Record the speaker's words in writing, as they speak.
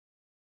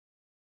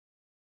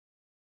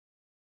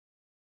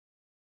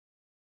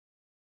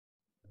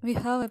we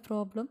have a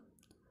problem.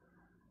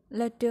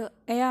 Let A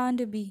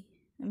and B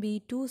be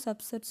two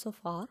subsets of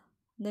R.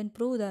 Then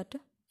prove that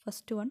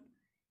first one,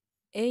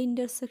 A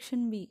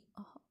intersection B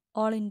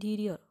all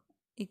interior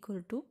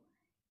equal to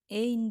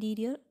A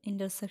interior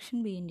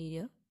intersection B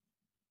interior.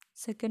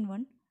 Second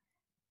one,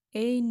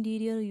 A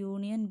interior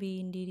union B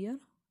interior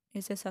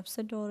is a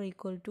subset or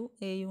equal to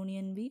A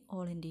union B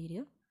all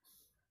interior.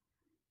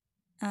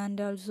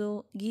 And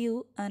also give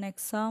an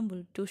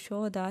example to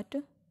show that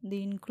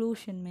the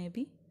inclusion may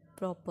be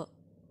proper.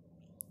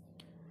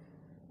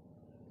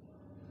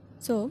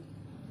 So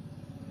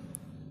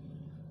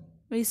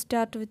we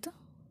start with the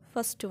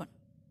first one,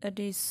 that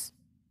is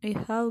we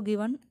have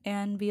given A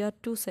and B are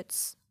two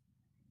sets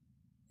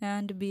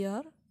and B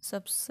are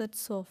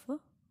subsets of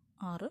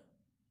R.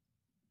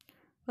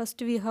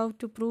 First we have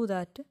to prove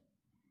that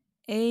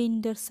A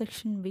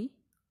intersection B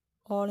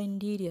all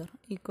interior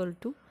equal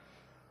to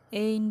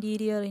A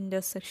interior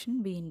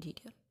intersection B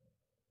interior.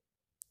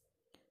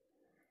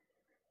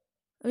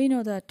 We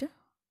know that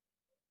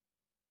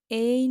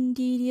A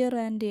interior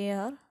and A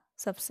are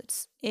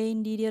subsets. A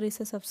interior is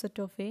a subset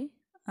of A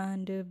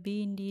and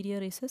B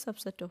interior is a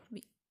subset of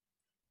B.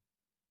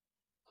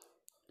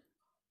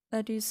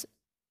 That is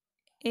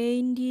A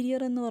interior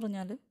എന്ന്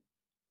പറഞ്ഞാൽ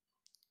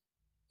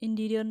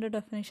ഇൻറ്റീരിയറിൻ്റെ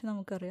definition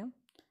നമുക്കറിയാം.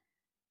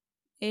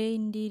 A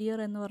interior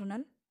എന്ന്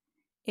പറഞ്ഞാൽ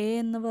A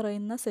എന്ന്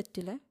പറയുന്ന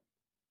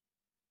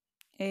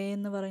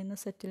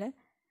സെറ്റിലെ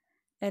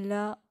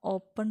എല്ലാ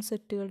open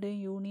സെറ്റുകളുടെയും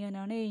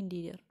യൂണിയനാണ് A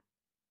interior.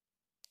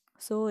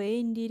 So A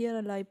interior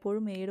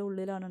എല്ലായ്പ്പോഴും എയുടെ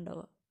ഉള്ളിലാണ്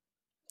ഉണ്ടാവുക.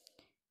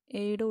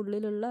 എയുടെ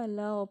ഉള്ളിലുള്ള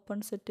എല്ലാ ഓപ്പൺ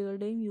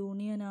സെറ്റുകളുടെയും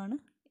യൂണിയനാണ്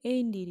എ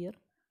ഇൻറ്റീരിയർ.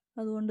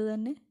 അതുകൊണ്ട്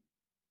തന്നെ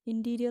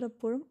ഇൻറ്റീരിയർ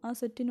എപ്പോഴും ആ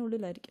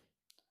സെറ്റിനുള്ളിലായിരിക്കും.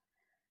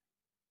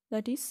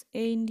 That is,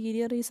 A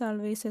interior is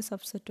always a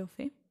subset of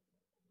A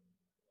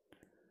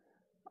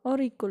or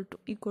equal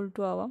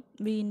to ആവാം.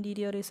 B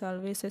interior is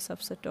always a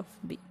subset of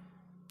B.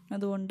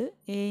 അതുകൊണ്ട്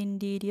A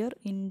interior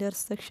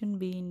intersection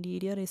B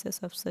interior is a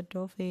subset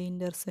of A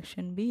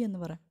intersection B എന്ന്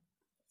പറയാം.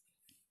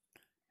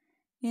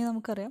 ഇനി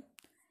നമുക്കറിയാം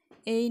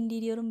A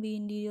ഇൻറ്റീരിയറും B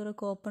ഇൻറ്റീരിയറും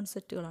ഒക്കെ open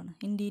സെറ്റുകളാണ്.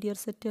 Interior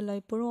set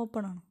എല്ലായ്പ്പോഴും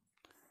ഓപ്പൺ ആണ്.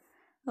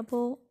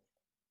 അപ്പോൾ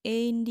A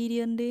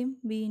ഇൻറ്റീരിയറിൻ്റെയും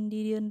B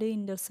ഇൻറ്റീരിയറിൻ്റെയും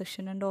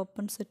ഇൻ്റർസെക്ഷൻ, രണ്ട്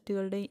ഓപ്പൺ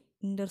സെറ്റുകളുടെ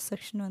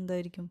ഇൻ്റർസെക്ഷനും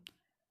എന്തായിരിക്കും?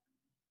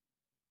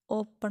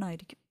 ഓപ്പൺ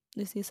ആയിരിക്കും.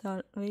 This is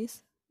always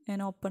an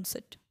open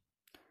set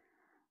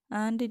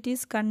and it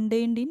is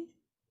contained in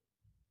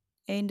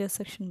A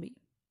intersection B.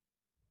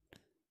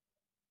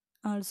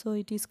 Also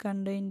it is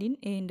contained in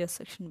A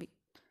intersection B.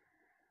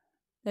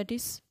 That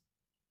is,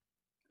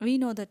 we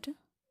know that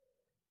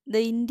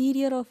the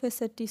interior of a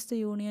set is the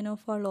union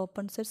of all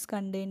open sets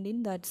contained in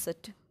that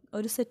set.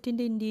 ഒരു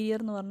സെറ്റിൻ്റെ interior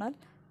എന്ന് പറഞ്ഞാൽ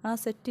ആ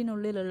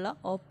സെറ്റിനുള്ളിലുള്ള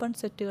open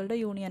സെറ്റുകളുടെ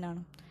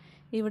യൂണിയനാണ്.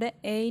 ഇവിടെ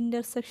A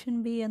intersection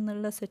B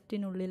എന്നുള്ള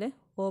സെറ്റിനുള്ളിലെ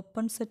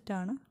open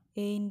സെറ്റാണ്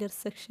A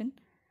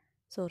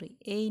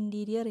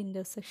interior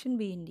intersection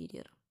B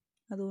interior.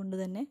 അതുകൊണ്ട്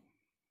തന്നെ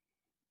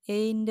എ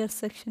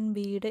ഇൻ്റർസെക്ഷൻ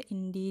ബിയുടെ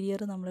ഇൻറ്റീരിയർ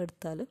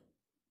നമ്മളെടുത്താൽ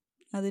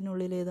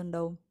അതിനുള്ളിൽ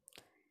ഏതുണ്ടാവും?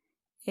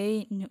 A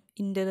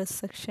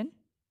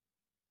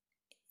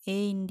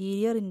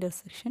interior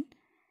intersection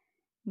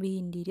B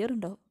interior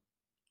ഉണ്ടാവും.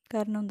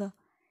 കാരണം എന്താ?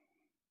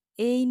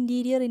 A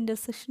interior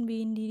intersection B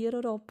interior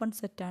ഒരു ഓപ്പൺ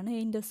സെറ്റാണ് എ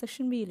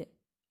ഇൻ്റർസെക്ഷൻ ബിയിൽ.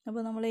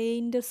 അപ്പോൾ നമ്മൾ എ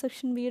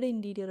ഇൻ്റർസെക്ഷൻ ബിയുടെ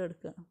ഇൻറ്റീരിയർ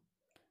എടുക്കുകയാണ്.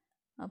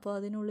 അപ്പോൾ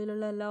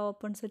അതിനുള്ളിലുള്ള എല്ലാ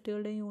ഓപ്പൺ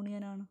സെറ്റുകളുടെയും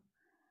യൂണിയനാണ്.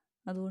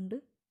 അതുകൊണ്ട്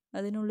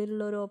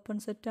അതിനുള്ളിലുള്ള ഒരു ഓപ്പൺ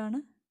സെറ്റാണ്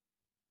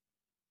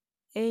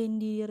A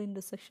interior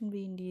intersection B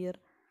interior.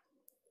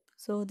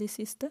 So this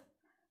is the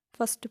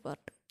first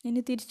part.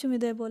 ഇനി തിരിച്ചും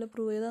ഇതേപോലെ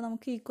പ്രൂവ് ചെയ്താൽ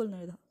നമുക്ക് ഈക്വൽ എന്ന്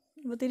എഴുതാം.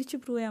 അപ്പോൾ തിരിച്ച്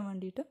പ്രൂവ് ചെയ്യാൻ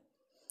വേണ്ടിയിട്ട്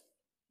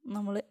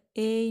നമ്മൾ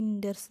എ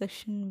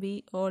ഇൻ്റർസെക്ഷൻ ബി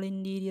ഓൾ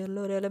ഇൻറ്റീരിയറിൽ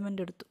ഒരു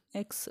എലമെൻ്റ് എടുത്തു,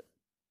 എക്സ്.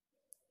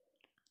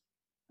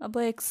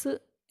 അപ്പോൾ എക്സ്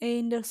എ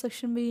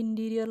ഇൻ്റർസെക്ഷൻ ബി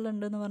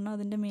ഇൻറ്റീരിയറിലുണ്ടെന്ന് പറഞ്ഞാൽ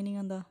അതിൻ്റെ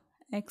മീനിങ് എന്താ?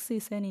 X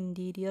is an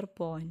interior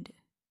point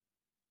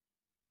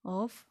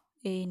of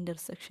A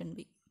intersection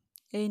B.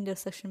 A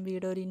intersection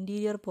ബിയുടെ ഒരു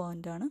ഇൻറ്റീരിയർ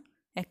പോയിൻ്റാണ്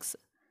X.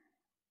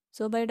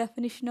 So by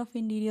definition of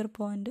interior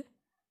point,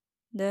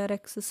 there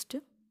exists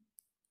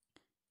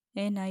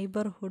a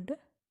neighborhood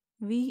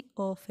V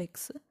of X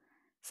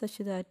such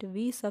that V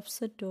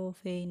subset of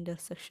A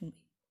intersection B.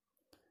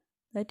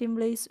 That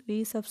implies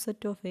V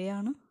subset of A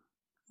ആണ്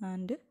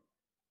and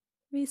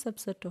V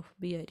subset of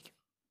B ആയിരിക്കും.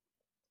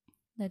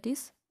 That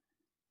is,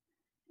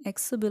 X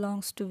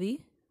belongs to V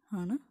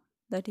ആണ്,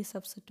 that is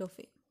subset of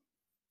A.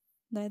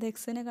 അതായത്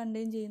എക്സിനെ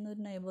contain ചെയ്യുന്ന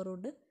ഒരു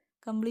neighbourhood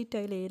complete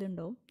ആയി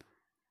എയിലുണ്ടാവും.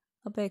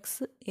 അപ്പോൾ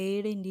X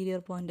എയുടെ interior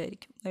point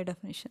ആയിരിക്കും by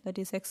definition.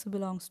 That is X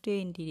belongs to A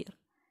interior.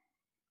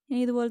 ഇനി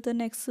ഇതുപോലെ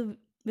തന്നെ X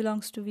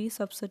belongs to B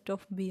subset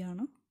of B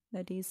ആണ്.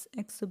 That is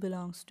X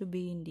belongs to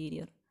B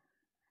interior.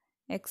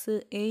 X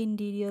A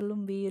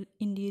ഇൻറ്റീരിയറിലും B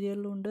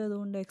ഇൻറ്റീരിയറിലും ഉണ്ട്.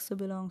 അതുകൊണ്ട് X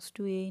belongs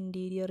to A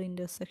interior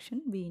intersection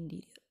B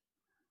interior.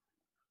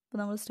 അപ്പോൾ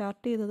നമ്മൾ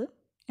start ചെയ്തത്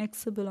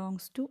X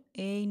belongs to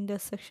A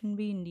intersection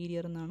B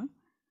interior എന്നാണ്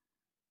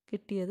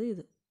കിട്ടിയത്.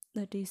 ഇത്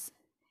that is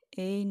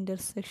A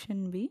intersection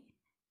B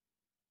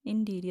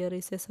interior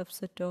is a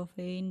subset of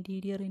A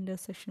interior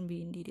intersection B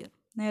interior.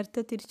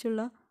 നേരത്തെ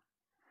തിരിച്ചുള്ള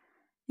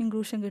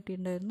inclusion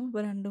കിട്ടിയിട്ടുണ്ടായിരുന്നു.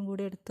 അപ്പോൾ രണ്ടും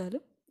കൂടി എടുത്താൽ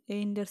A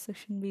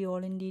intersection B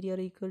all interior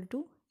equal to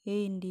A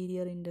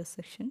interior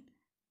intersection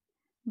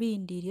B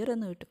interior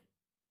എന്ന് കിട്ടും.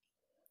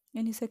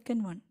 ഇനി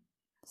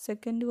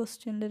സെക്കൻഡ്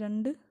ക്വസ്റ്റ്യനിൽ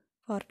 2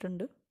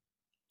 പാർട്ടുണ്ട്.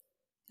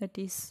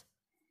 ദാറ്റ് ഈസ്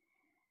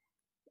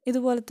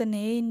ഇതുപോലെ തന്നെ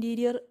എ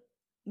ഇൻറ്റീരിയർ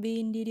ബി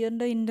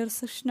ഇൻറ്റീരിയറിൻ്റെ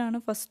ഇൻ്റർസെക്ഷനാണ്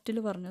ഫസ്റ്റിൽ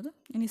പറഞ്ഞത്.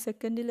 ഇനി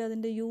സെക്കൻഡിൽ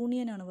അതിൻ്റെ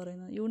യൂണിയനാണ്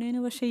പറയുന്നത്. യൂണിയന്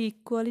പക്ഷേ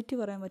ഈക്വാലിറ്റി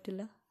പറയാൻ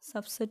പറ്റില്ല,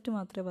 സബ്സെറ്റ്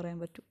മാത്രമേ പറയാൻ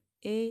പറ്റൂ.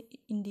 A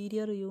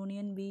interior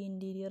union B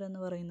interior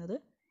എന്ന് പറയുന്നത്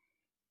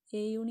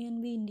എ യൂണിയൻ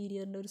ബി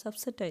ഇൻറ്റീരിയറിൻ്റെ ഒരു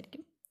സബ്സെറ്റ്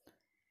ആയിരിക്കും.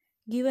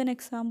 Give an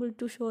example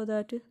to show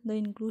that the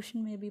inclusion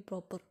may be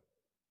proper.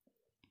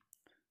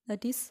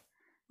 That is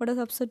ഇവിടെ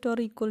സബ്സെറ്റ് ഓർ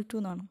ഈക്വൽ ടു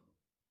എന്നാണ്.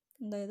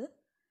 അതായത്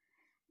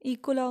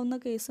ഈക്വൽ ആവുന്ന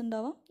കേസ്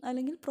ഉണ്ടാവാം,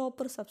 അല്ലെങ്കിൽ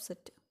പ്രോപ്പർ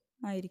സബ്സെറ്റ്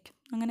ആയിരിക്കും.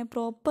 അങ്ങനെ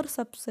പ്രോപ്പർ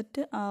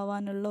സബ്സെറ്റ്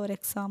ആവാനുള്ള ഒരു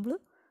എക്സാമ്പിൾ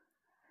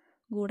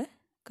കൂടെ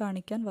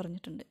കാണിക്കാൻ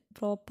പറഞ്ഞിട്ടുണ്ട്.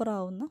 പ്രോപ്പർ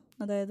ആവുന്ന,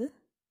 അതായത്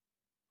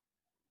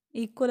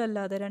ഈക്വൽ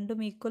അല്ലാതെ, രണ്ടും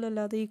ഈക്വൽ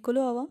അല്ലാതെ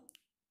ഈക്വലും ആവാം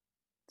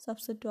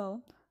സബ്സെറ്റും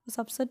ആവാം.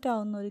 സബ്സെറ്റ്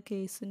ആവുന്ന ഒരു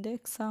കേസിൻ്റെ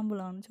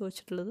എക്സാമ്പിളാണ്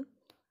ചോദിച്ചിട്ടുള്ളത്.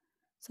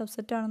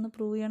 സബ്സെറ്റ് ആണെന്ന്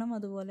പ്രൂവ് ചെയ്യണം,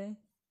 അതുപോലെ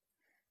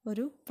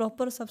ഒരു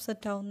പ്രോപ്പർ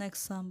സബ്സെറ്റ് ആവുന്ന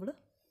എക്സാമ്പിൾ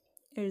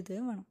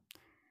എഴുതുകയും വേണം.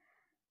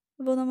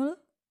 അപ്പോൾ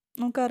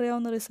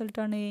നമുക്കറിയാവുന്ന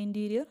റിസൾട്ടാണ് A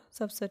interior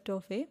subset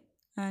of A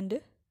and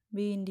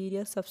B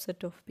interior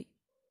subset of B.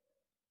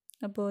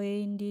 അപ്പോൾ A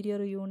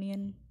interior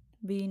union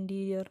B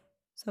interior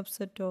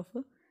subset of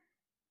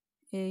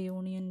A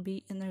union B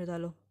എന്ന്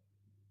എഴുതാമല്ലോ.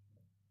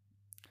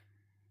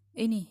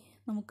 ഇനി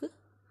നമുക്ക്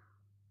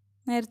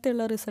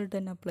നേരത്തെയുള്ള റിസൾട്ട്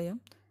തന്നെ അപ്ലൈ ചെയ്യാം.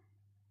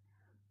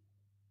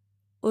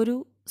 ഒരു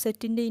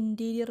സെറ്റിൻ്റെ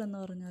ഇൻറ്റീരിയർ എന്ന്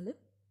പറഞ്ഞാൽ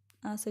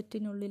ആ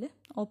സെറ്റിനുള്ളിലെ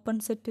ഓപ്പൺ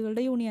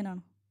സെറ്റുകളുടെ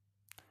യൂണിയനാണ്.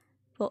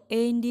 അപ്പോൾ എ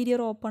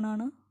ഇൻറ്റീരിയർ ഓപ്പൺ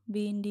ആണ്,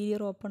 ബി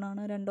ഇൻറ്റീരിയർ ഓപ്പൺ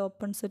ആണ്. 2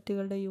 ഓപ്പൺ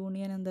സെറ്റുകളുടെ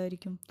യൂണിയൻ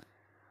എന്തായിരിക്കും?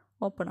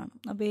 ഓപ്പൺ ആണ്.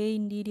 അപ്പോൾ A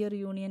interior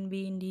union B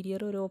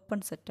interior ഒരു ഓപ്പൺ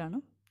സെറ്റാണ്.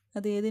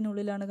 അത്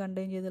ഏതിനുള്ളിലാണ്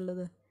കണ്ടെയ്ൻ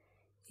ചെയ്തുള്ളത്?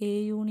 എ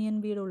യൂണിയൻ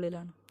ബിയുടെ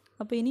ഉള്ളിലാണ്.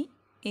 അപ്പോൾ ഇനി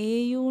എ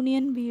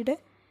യൂണിയൻ ബിയുടെ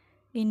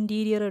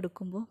ഇൻറ്റീരിയർ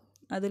എടുക്കുമ്പോൾ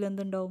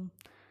അതിലെന്തുണ്ടാവും?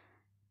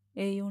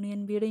 എ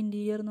യൂണിയൻ ബിയുടെ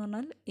ഇൻറ്റീരിയർ എന്ന്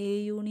പറഞ്ഞാൽ എ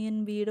യൂണിയൻ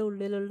ബിയുടെ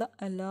ഉള്ളിലുള്ള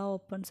എല്ലാ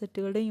ഓപ്പൺ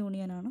സെറ്റുകളുടെയും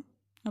യൂണിയനാണ്.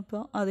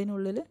 അപ്പോൾ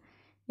അതിനുള്ളിൽ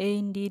A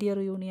interior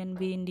union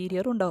B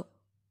interior ഉണ്ടാവും.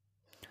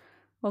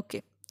 Okay,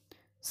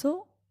 so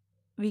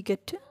we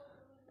get.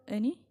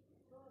 ഇനി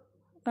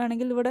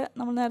വേണമെങ്കിൽ ഇവിടെ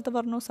നമ്മൾ നേരത്തെ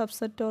പറഞ്ഞു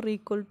സബ്സെറ്റ് ഓർ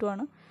ഈക്വൽ ടു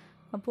ആണ്,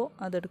 അപ്പോൾ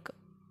അതെടുക്കാം,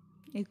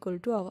 ഈക്വൽ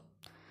ടു ആവാം.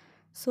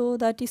 So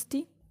that is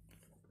the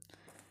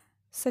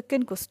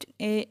second question.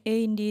 A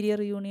interior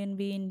union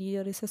B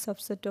interior is A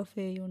subset of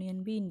A union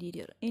B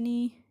interior. ഇനി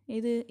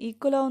ഇത്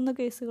ഈക്വൽ ആവുന്ന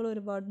കേസുകൾ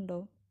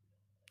ഒരുപാടുണ്ടാവും.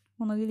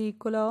 ഒന്നുകിൽ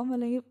ഈക്വൽ ആവും,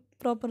 അല്ലെങ്കിൽ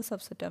പ്രോപ്പർ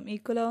സബ്സെറ്റ് ആവും.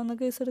 ഈക്വൽ ആവുന്ന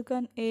കേസ്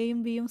എടുക്കാൻ എയും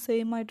ബിയും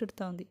സെയിം ആയിട്ട്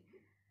എടുത്താൽ മതി.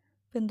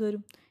 അപ്പോൾ എന്ത്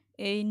വരും?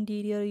 A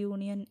interior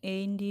union A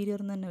interior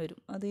എന്ന് തന്നെ വരും.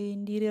 അത് എ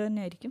ഇൻറ്റീരിയർ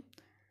തന്നെ ആയിരിക്കും.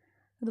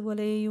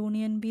 അതുപോലെ എ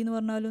യൂണിയൻ ബി എന്ന്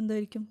പറഞ്ഞാലും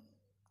എന്തായിരിക്കും?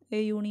 എ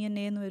യൂണിയൻ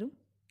എ എന്ന് വരും,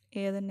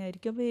 എ തന്നെ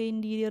ആയിരിക്കും. അപ്പോൾ A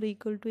interior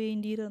equal to A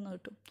interior എന്ന്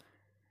കിട്ടും.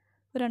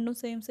 അപ്പോൾ രണ്ടും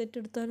സെയിം സെറ്റ്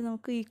എടുത്താൽ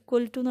നമുക്ക്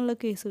ഈക്വൽ ടു എന്നുള്ള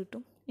കേസ്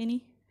കിട്ടും. ഇനി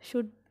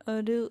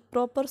ഒരു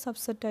പ്രോപ്പർ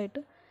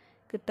സബ്സെറ്റായിട്ട്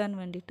കിട്ടാൻ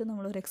വേണ്ടിയിട്ട്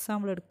നമ്മളൊരു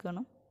എക്സാമ്പിൾ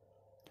എടുക്കണം.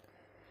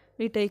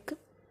 We take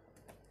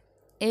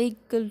A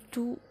equal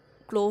to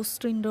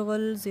closed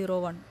interval 0,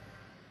 1,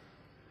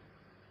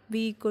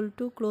 B equal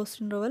to closed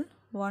interval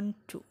 1,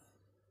 2.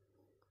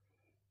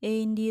 A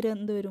interior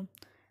എന്ത് വരും?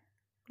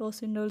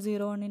 Closed interval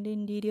 0, 1ൻ്റെ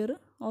interior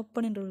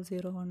open interval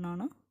 0, 1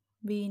 ആണ്.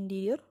 ബി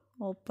ഇൻറ്റീരിയർ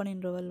ഓപ്പൺ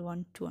ഇൻ്റർവൽ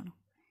 1, 2 ആണ്.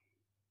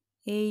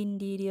 A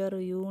interior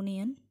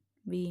union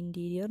B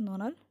interior എന്ന്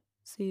പറഞ്ഞാൽ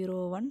 0,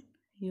 1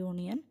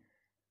 യൂണിയൻ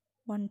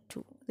 1,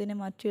 2. ഇതിനെ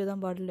മാറ്റി എഴുതാൻ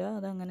പാടില്ല,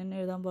 അതങ്ങനെ തന്നെ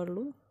എഴുതാൻ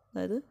പാടുള്ളൂ.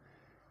 അതായത്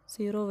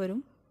 0 വരും,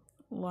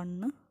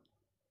 1,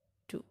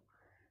 2.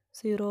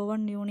 0,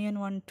 1 യൂണിയൻ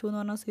 1, 2 എന്ന്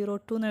പറഞ്ഞാൽ 0,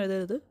 2 എന്ന്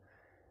എഴുതരുത്.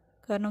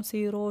 കാരണം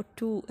 0,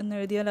 2 എന്ന്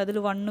എഴുതിയാൽ അതിൽ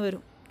 1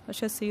 വരും.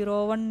 പക്ഷേ 0,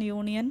 1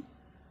 യൂണിയൻ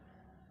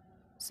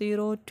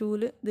 0,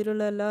 2ൽ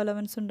ഇതിലുള്ള എല്ലാ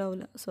എലമെൻസും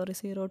ഉണ്ടാവില്ല. സോറി,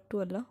 0, 2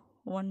 അല്ല,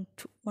 1,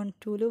 2. 1,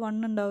 2ൽ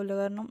 1 ഉണ്ടാവില്ല,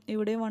 കാരണം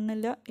ഇവിടെയും 1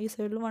 ഇല്ല, ഈ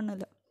സൈഡിൽ 1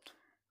 ഇല്ല.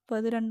 അപ്പോൾ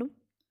അത് രണ്ടും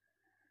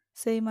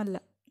സെയിം അല്ല,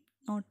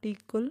 നോട്ട്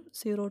ഈക്വൽ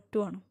 0,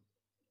 2 ആണ്.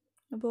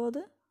 അപ്പോൾ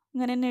അത്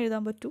ഇങ്ങനെ തന്നെ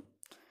എഴുതാൻ പറ്റൂ,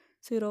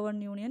 0,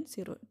 1 യൂണിയൻ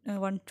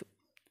 1, 2.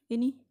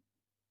 ഇനി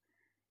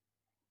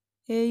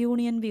എ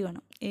യൂണിയൻ ബി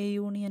കാണാം. എ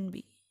യൂണിയൻ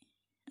ബി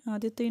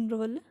ആദ്യത്തെ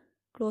ഇൻ്റർവെൽ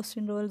ക്ലോസ്ഡ്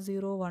ഇൻ്റർവെൽ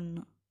 0,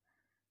 1.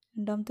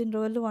 രണ്ടാമത്തെ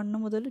ഇൻ്റർവെൽ 1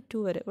 മുതൽ 2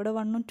 വരെ. ഇവിടെ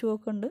 1ഉം 2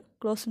 ഒക്കെ ഉണ്ട്,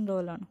 ക്ലോസ്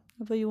ഇൻ്റർവെല്ലാണ്.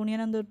 അപ്പോൾ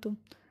യൂണിയൻ എന്ത് കിട്ടും?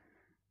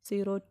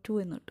 0, 2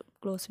 എന്ന് കിട്ടും,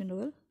 ക്ലോസ്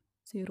ഇൻ്റർവെൽ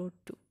 0,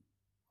 2.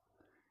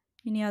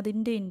 ഇനി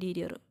അതിൻ്റെ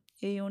interior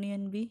A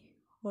union B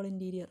whole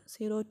interior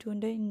 0,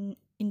 2ൻ്റെ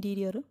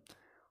interior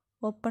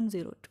open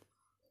 0, 2.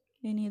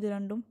 ഇനി ഇത്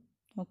രണ്ടും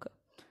നോക്കാം.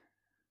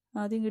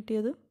 ആദ്യം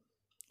കിട്ടിയത്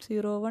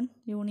 0, 1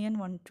 യൂണിയൻ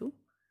 1, 2.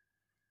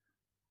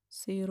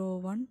 0,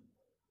 1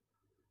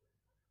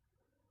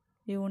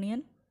 യൂണിയൻ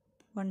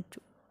 1,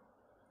 2.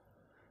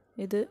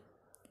 ഇത്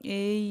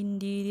A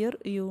interior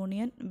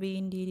union B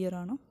interior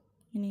ആണ്.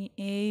 ഇനി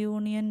A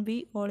union B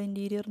all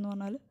interior എന്ന്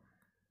പറഞ്ഞാൽ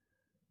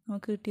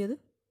നമുക്ക് കിട്ടിയത്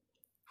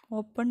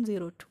ഓപ്പൺ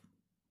 0, 2.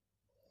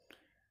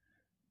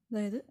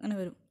 അതായത് അങ്ങനെ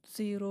വരും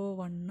 0,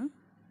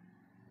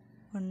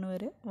 1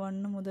 വരെ,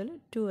 1 മുതൽ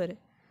 2 വരെ.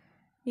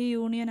 ഈ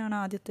യൂണിയനാണ്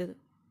ആദ്യത്തേത്.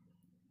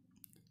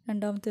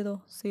 രണ്ടാമത്തേതോ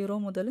 0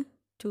 മുതൽ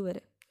 2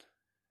 വരെ.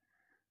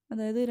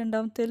 അതായത്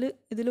രണ്ടാമത്തേൽ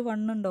ഇതിൽ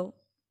 1 ഉണ്ടാവും.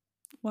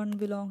 1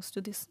 ബിലോങ്സ്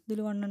ടു ദിസ്. ഇതിൽ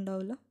 1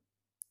 ഉണ്ടാവില്ല.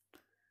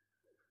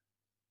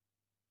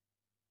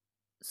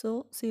 സോ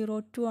 0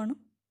 2 ആണ്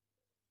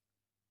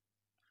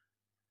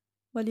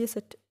വലിയ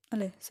സെറ്റ്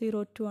അല്ലേ? 0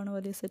 2 ആണ്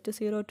വലിയ സെറ്റ്.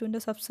 0 2ൻ്റെ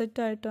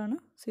സബ്സെറ്റ് ആയിട്ടാണ്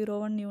 0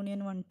 1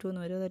 യൂണിയൻ 1 2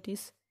 എന്ന് വരിക. That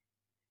is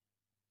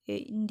A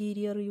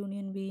interior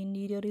union B.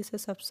 Interior is A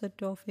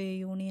subset of A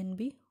union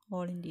B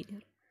all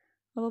interior.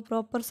 അപ്പോൾ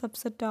പ്രോപ്പർ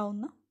സബ്സെറ്റ്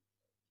ആവുന്ന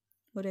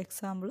ഒരു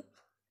example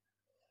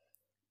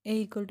A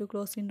equal to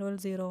close interval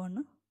 0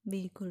 1, B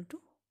equal to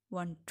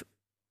 1 2.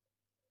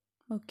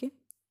 Okay,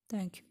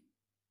 thank you.